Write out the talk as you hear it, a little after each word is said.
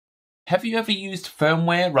Have you ever used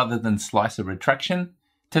firmware rather than slicer retraction?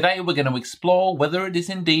 Today we're going to explore whether it is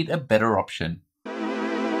indeed a better option.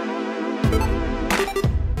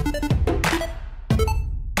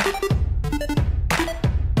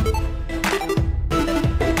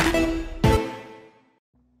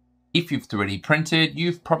 If you've 3D printed,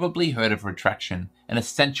 you've probably heard of retraction, an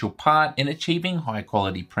essential part in achieving high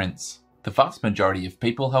quality prints. The vast majority of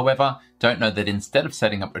people, however, don't know that instead of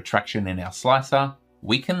setting up retraction in our slicer,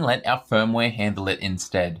 we can let our firmware handle it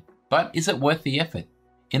instead. But is it worth the effort?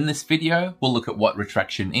 In this video, we'll look at what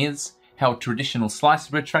retraction is, how traditional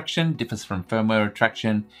slicer retraction differs from firmware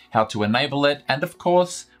retraction, how to enable it, and of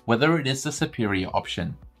course, whether it is the superior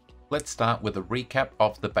option. Let's start with a recap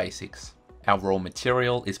of the basics. Our raw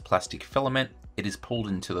material is plastic filament. It is pulled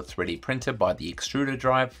into the 3D printer by the extruder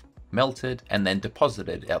drive, melted, and then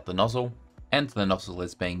deposited out the nozzle. And the nozzle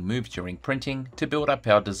is being moved during printing to build up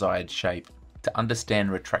our desired shape. To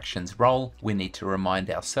understand retraction's role, we need to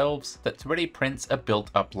remind ourselves that 3D prints are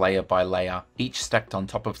built up layer by layer, each stacked on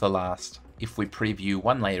top of the last. If we preview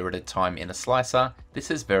one layer at a time in a slicer,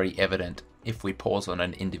 this is very evident. If we pause on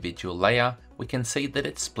an individual layer, we can see that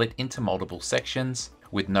it's split into multiple sections,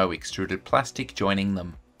 with no extruded plastic joining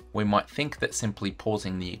them. We might think that simply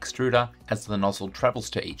pausing the extruder as the nozzle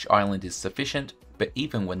travels to each island is sufficient, but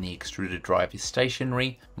even when the extruder drive is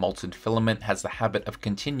stationary, molten filament has the habit of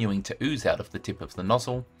continuing to ooze out of the tip of the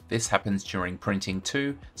nozzle. This happens during printing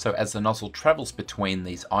too, so as the nozzle travels between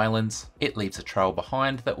these islands, it leaves a trail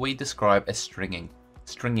behind that we describe as stringing.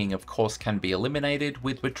 Stringing of course can be eliminated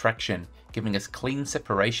with retraction, giving us clean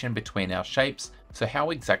separation between our shapes, so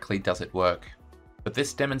how exactly does it work? For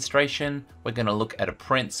this demonstration, we're going to look at a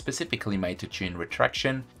print specifically made to tune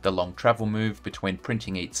retraction. The long travel move between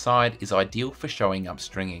printing each side is ideal for showing up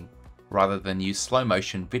stringing. Rather than use slow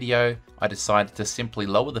motion video, I decided to simply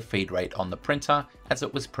lower the feed rate on the printer as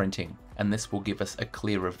it was printing, and this will give us a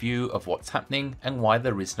clearer view of what's happening and why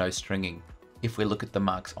there is no stringing. If we look at the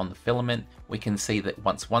marks on the filament, we can see that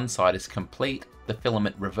once one side is complete, the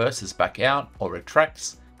filament reverses back out or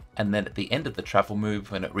retracts, and then at the end of the travel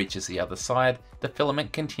move, when it reaches the other side, the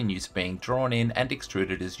filament continues being drawn in and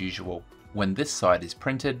extruded as usual. When this side is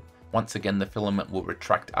printed, once again the filament will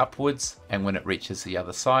retract upwards, and when it reaches the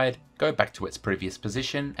other side, go back to its previous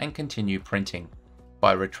position and continue printing.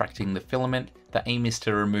 By retracting the filament, the aim is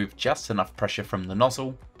to remove just enough pressure from the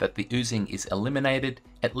nozzle that the oozing is eliminated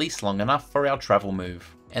at least long enough for our travel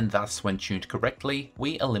move, and thus when tuned correctly,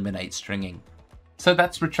 we eliminate stringing. So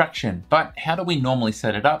that's retraction, but how do we normally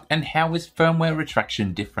set it up, and how is firmware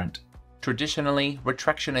retraction different? Traditionally,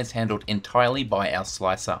 retraction is handled entirely by our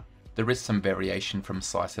slicer. There is some variation from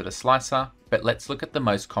slicer to slicer, but let's look at the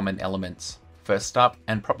most common elements. First up,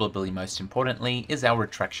 and probably most importantly, is our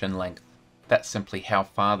retraction length. That's simply how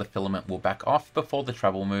far the filament will back off before the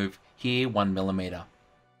travel move, here 1mm.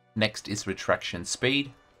 Next is retraction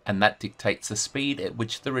speed, and that dictates the speed at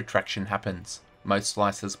which the retraction happens. Most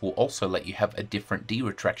slicers will also let you have a different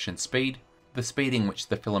de-retraction speed, the speed in which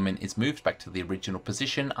the filament is moved back to the original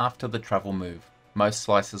position after the travel move. Most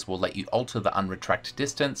slicers will let you alter the unretract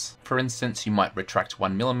distance. For instance, you might retract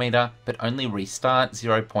 1mm, but only restart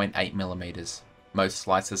 0.8mm. Most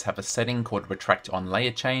slicers have a setting called retract on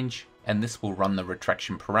layer change, and this will run the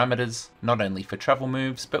retraction parameters, not only for travel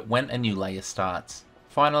moves, but when a new layer starts.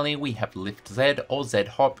 Finally, we have lift Z or Z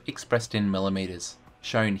hop expressed in millimeters,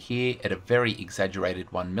 shown here at a very exaggerated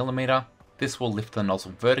 1mm. This will lift the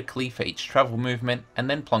nozzle vertically for each travel movement and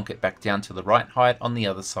then plonk it back down to the right height on the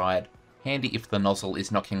other side. Handy if the nozzle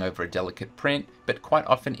is knocking over a delicate print, but quite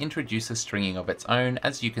often introduces stringing of its own,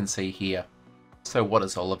 as you can see here. So what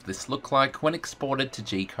does all of this look like when exported to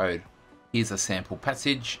G-code? Here's a sample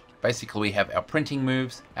passage. Basically we have our printing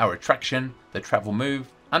moves, our retraction, the travel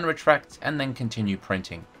move, unretract, and then continue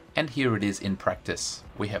printing. And here it is in practice.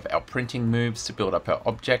 We have our printing moves to build up our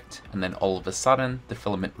object, and then all of a sudden the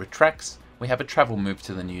filament retracts. We have a travel move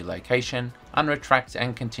to the new location, unretract,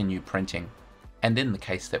 and continue printing. And in the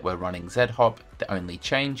case that we're running Z-hop, the only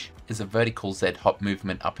change is a vertical Z-hop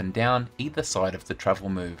movement up and down either side of the travel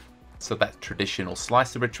move. So that's traditional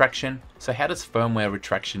slicer retraction. So how does firmware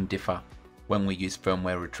retraction differ? When we use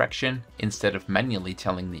firmware retraction, instead of manually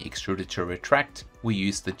telling the extruder to retract, we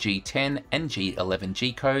use the G10 and G11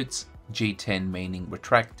 G codes, G10 meaning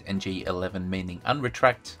retract and G11 meaning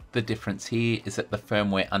unretract. The difference here is that the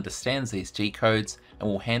firmware understands these G codes and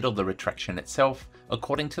will handle the retraction itself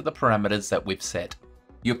according to the parameters that we've set.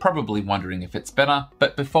 You're probably wondering if it's better,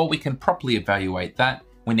 but before we can properly evaluate that,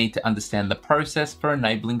 we need to understand the process for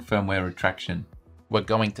enabling firmware retraction. We're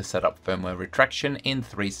going to set up firmware retraction in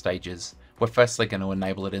 3 stages. We're firstly going to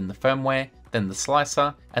enable it in the firmware, then the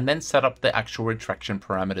slicer, and then set up the actual retraction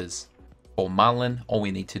parameters. For Marlin, all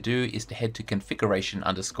we need to do is to head to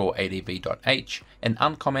configuration_adv.h and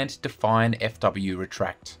uncomment define fw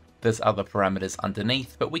retract. There's other parameters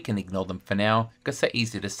underneath, but we can ignore them for now because they're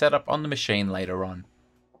easy to set up on the machine later on.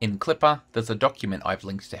 In Clipper, there's a document I've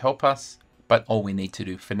linked to help us, but all we need to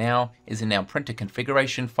do for now is in our printer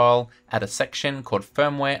configuration file add a section called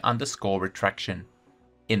firmware_retraction.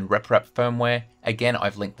 In reprap firmware, again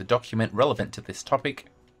I've linked the document relevant to this topic.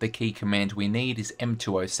 The key command we need is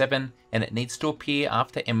M207 and it needs to appear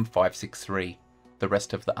after M563. The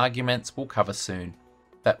rest of the arguments we'll cover soon.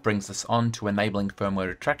 That brings us on to enabling firmware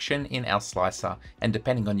retraction in our slicer, and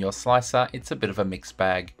depending on your slicer it's a bit of a mixed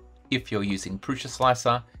bag. If you're using Prusa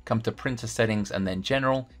Slicer, come to Printer Settings and then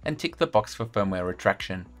General and tick the box for firmware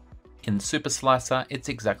retraction. In Super Slicer it's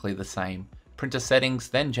exactly the same. Printer Settings,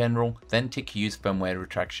 then General, then tick Use Firmware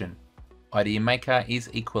Retraction. IDE Maker is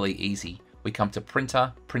equally easy. We come to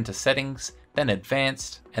Printer, Printer Settings, then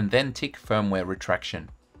Advanced, and then tick Firmware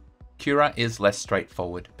Retraction. Cura is less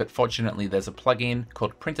straightforward, but fortunately there's a plugin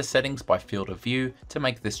called Printer Settings by Field of View to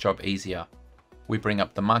make this job easier. We bring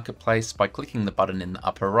up the marketplace by clicking the button in the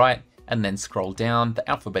upper right and then scroll down the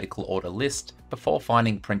alphabetical order list before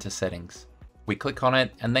finding Printer Settings. We click on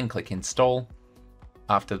it and then click Install.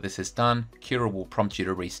 After this is done, Cura will prompt you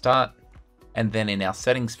to restart, and then in our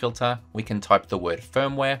settings filter we can type the word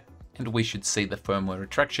firmware and we should see the firmware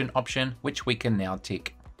retraction option, which we can now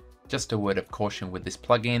tick. Just a word of caution with this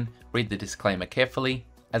plugin, read the disclaimer carefully,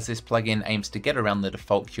 as this plugin aims to get around the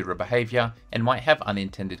default Cura behavior and might have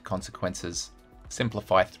unintended consequences.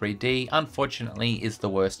 Simplify 3D unfortunately is the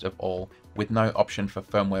worst of all, with no option for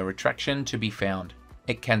firmware retraction to be found.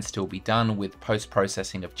 It can still be done with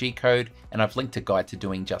post-processing of G-code, and I've linked a guide to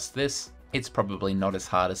doing just this. It's probably not as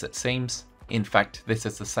hard as it seems. In fact, this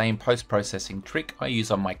is the same post-processing trick I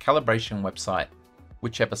use on my calibration website.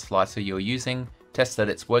 Whichever slicer you're using, test that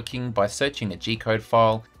it's working by searching a G-code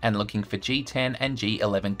file and looking for G10 and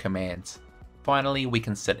G11 commands. Finally, we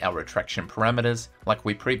can set our retraction parameters like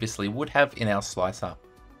we previously would have in our slicer.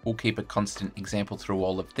 We'll keep a constant example through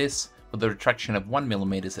all of this, with a retraction of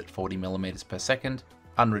 1mm at 40mm per second,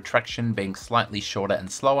 unretraction being slightly shorter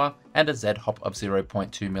and slower, and a Z-hop of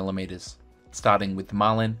 0.2mm. Starting with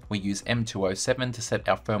Marlin, we use M207 to set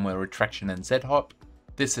our firmware retraction and Z-hop.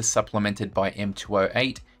 This is supplemented by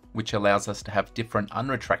M208, which allows us to have different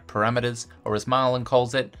unretract parameters, or as Marlin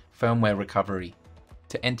calls it, firmware recovery.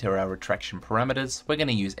 To enter our retraction parameters, we're going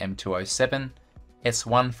to use M207,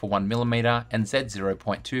 S1 for 1mm and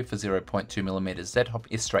Z0.2 for 0.2mm Z-hop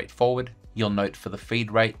is straightforward. You'll note for the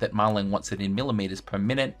feed rate that Marlin wants it in millimeters per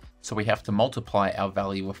minute, so we have to multiply our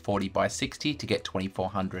value of 40 by 60 to get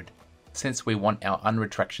 2400. Since we want our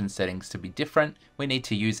unretraction settings to be different, we need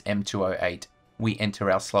to use M208. We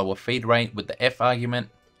enter our slower feed rate with the F argument,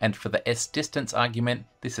 and for the S distance argument,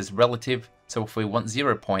 this is relative, so if we want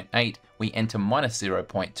 0.8, we enter minus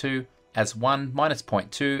 0.2, as 1 minus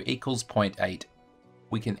 0.2 equals 0.8.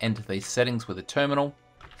 We can enter these settings with a terminal,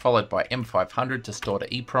 followed by M500 to store to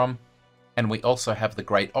EEPROM, and we also have the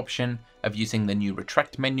great option of using the new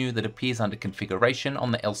retract menu that appears under configuration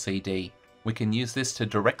on the LCD. We can use this to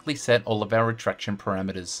directly set all of our retraction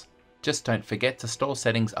parameters. Just don't forget to store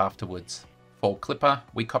settings afterwards. For Clipper,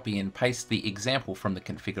 we copy and paste the example from the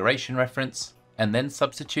configuration reference, and then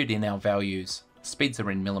substitute in our values. Speeds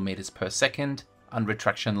are in millimeters per second,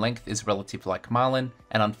 unretraction length is relative like Marlin,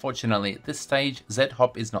 and unfortunately at this stage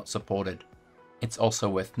Z-hop is not supported. It's also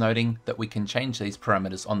worth noting that we can change these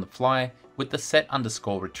parameters on the fly with the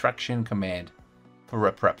set_retraction command. For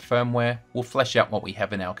reprap firmware, we'll flesh out what we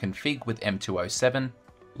have in our config with M207.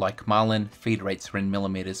 Like Marlin, feed rates are in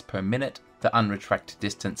millimeters per minute, the unretract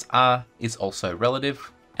distance R is also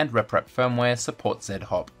relative, and reprap firmware supports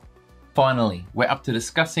Z-hop. Finally, we're up to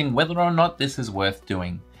discussing whether or not this is worth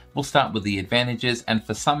doing. We'll start with the advantages, and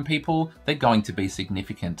for some people, they're going to be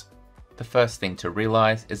significant. The first thing to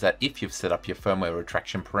realize is that if you've set up your firmware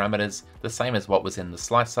retraction parameters the same as what was in the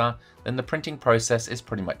slicer, then the printing process is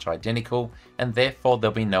pretty much identical, and therefore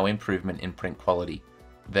there'll be no improvement in print quality.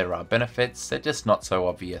 There are benefits, they're just not so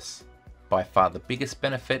obvious. By far the biggest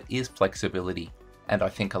benefit is flexibility, and I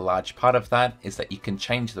think a large part of that is that you can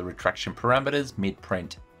change the retraction parameters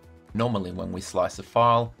mid-print. Normally when we slice a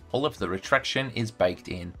file, all of the retraction is baked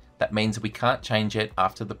in. That means we can't change it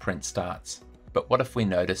after the print starts. But what if we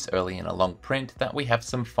notice early in a long print that we have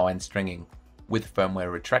some fine stringing? With firmware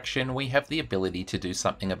retraction, we have the ability to do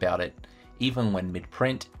something about it. Even when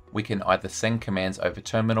mid-print, we can either send commands over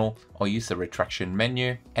terminal or use the retraction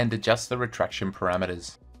menu and adjust the retraction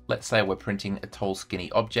parameters. Let's say we're printing a tall skinny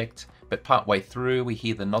object, but partway through we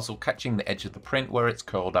hear the nozzle catching the edge of the print where it's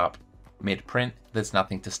curled up. Mid-print, there's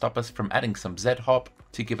nothing to stop us from adding some Z-hop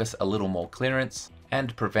to give us a little more clearance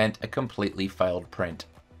and prevent a completely failed print.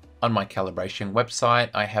 On my calibration website,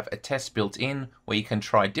 I have a test built in where you can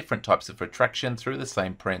try different types of retraction through the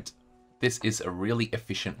same print. This is a really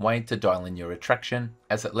efficient way to dial in your retraction,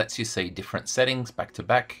 as it lets you see different settings back to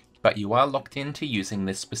back, but you are locked into using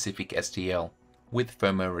this specific STL. With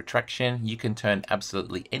firmware retraction, you can turn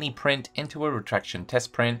absolutely any print into a retraction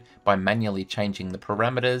test print by manually changing the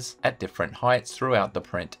parameters at different heights throughout the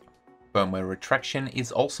print. Firmware retraction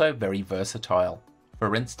is also very versatile.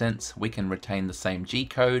 For instance, we can retain the same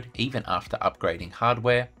G-code even after upgrading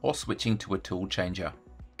hardware or switching to a tool changer.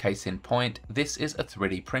 Case in point, this is a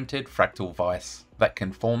 3D printed fractal vise that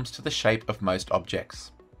conforms to the shape of most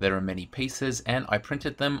objects. There are many pieces and I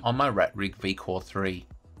printed them on my RatRig vCore 3.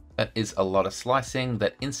 That is a lot of slicing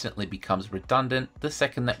that instantly becomes redundant the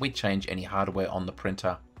second that we change any hardware on the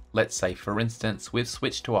printer. Let's say for instance we've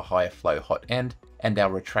switched to a higher flow hot end and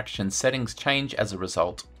our retraction settings change as a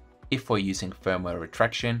result. If we're using firmware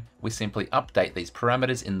retraction, we simply update these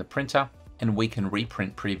parameters in the printer and we can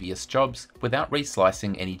reprint previous jobs without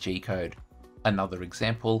reslicing any G-code. Another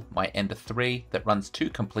example, my Ender 3 that runs two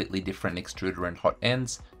completely different extruder and hot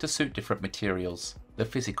ends to suit different materials. The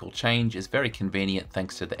physical change is very convenient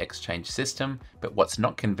thanks to the exchange system, but what's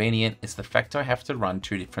not convenient is the fact I have to run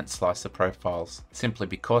two different slicer profiles, simply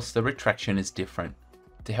because the retraction is different.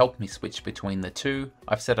 To help me switch between the two,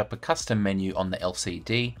 I've set up a custom menu on the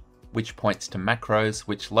LCD, which points to macros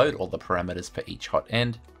which load all the parameters for each hot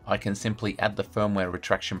end. I can simply add the firmware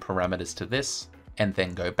retraction parameters to this, and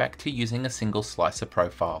then go back to using a single slicer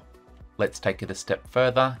profile. Let's take it a step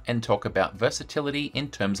further and talk about versatility in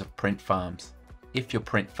terms of print farms. If your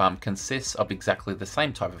print farm consists of exactly the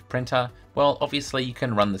same type of printer, well obviously you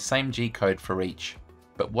can run the same G-code for each.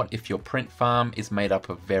 But what if your print farm is made up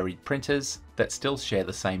of varied printers that still share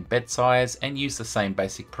the same bed size and use the same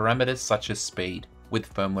basic parameters such as speed?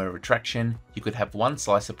 With firmware retraction, you could have one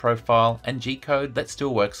slicer profile and G-code that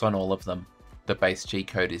still works on all of them. The base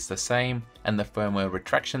G-code is the same, and the firmware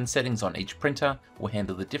retraction settings on each printer will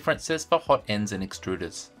handle the differences for hot ends and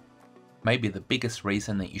extruders. Maybe the biggest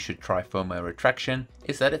reason that you should try firmware retraction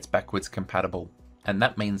is that it's backwards compatible, and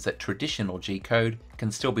that means that traditional G-code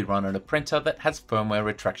can still be run on a printer that has firmware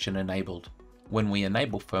retraction enabled. When we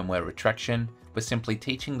enable firmware retraction, we're simply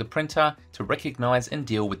teaching the printer to recognize and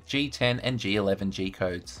deal with G10 and G11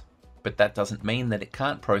 G-codes. But that doesn't mean that it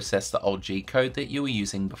can't process the old G-code that you were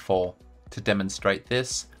using before. To demonstrate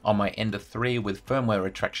this, on my Ender 3 with firmware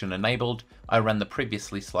retraction enabled, I ran the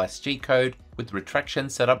previously sliced G-code with retraction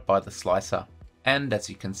set up by the slicer. And as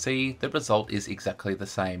you can see, the result is exactly the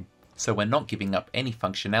same. So we're not giving up any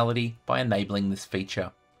functionality by enabling this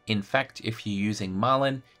feature. In fact, if you're using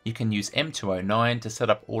Marlin, you can use M209 to set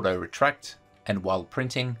up auto retract, and while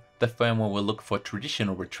printing, the firmware will look for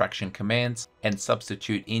traditional retraction commands and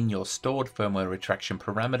substitute in your stored firmware retraction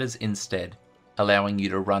parameters instead, allowing you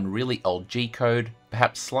to run really old G-code,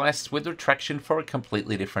 perhaps sliced with retraction for a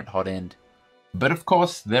completely different hot end. But of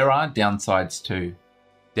course, there are downsides too.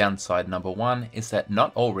 Downside number one is that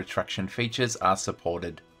not all retraction features are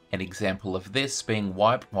supported. An example of this being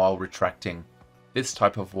wipe while retracting. This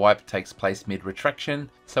type of wipe takes place mid-retraction,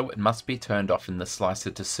 so it must be turned off in the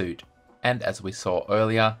slicer to suit. And as we saw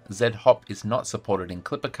earlier, Z-hop is not supported in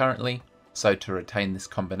Clipper currently, so to retain this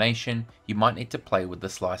combination, you might need to play with the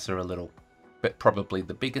slicer a little. But probably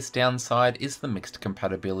the biggest downside is the mixed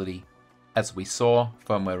compatibility. As we saw,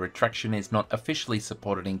 firmware retraction is not officially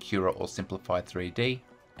supported in Cura or Simplify 3D,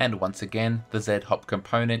 and once again, the Z-hop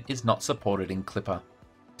component is not supported in Clipper.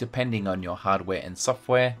 Depending on your hardware and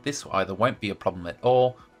software, this either won't be a problem at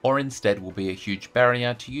all, or instead will be a huge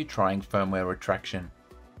barrier to you trying firmware retraction.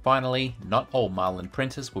 Finally, not all Marlin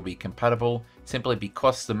printers will be compatible, simply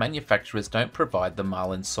because the manufacturers don't provide the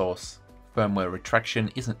Marlin source. Firmware retraction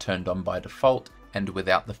isn't turned on by default, and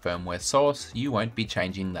without the firmware source, you won't be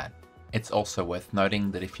changing that. It's also worth noting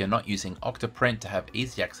that if you're not using Octoprint to have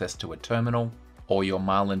easy access to a terminal, or your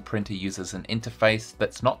Marlin printer uses an interface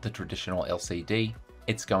that's not the traditional LCD,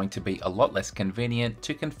 it's going to be a lot less convenient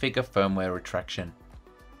to configure firmware retraction.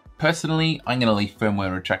 Personally, I'm going to leave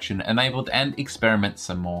firmware retraction enabled and experiment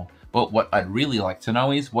some more, but what I'd really like to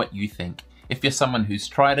know is what you think. If you're someone who's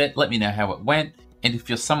tried it, let me know how it went, and if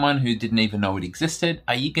you're someone who didn't even know it existed,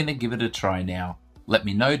 are you going to give it a try now? Let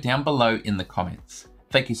me know down below in the comments.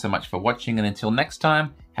 Thank you so much for watching, and until next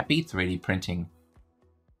time, happy 3D printing.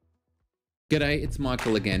 G'day, it's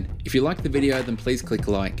Michael again. If you like the video, then please click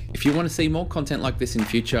like. If you want to see more content like this in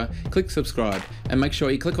future, click subscribe and make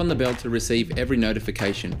sure you click on the bell to receive every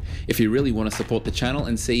notification. If you really want to support the channel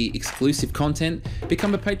and see exclusive content,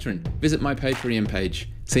 become a patron. Visit my Patreon page.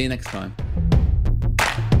 See you next time.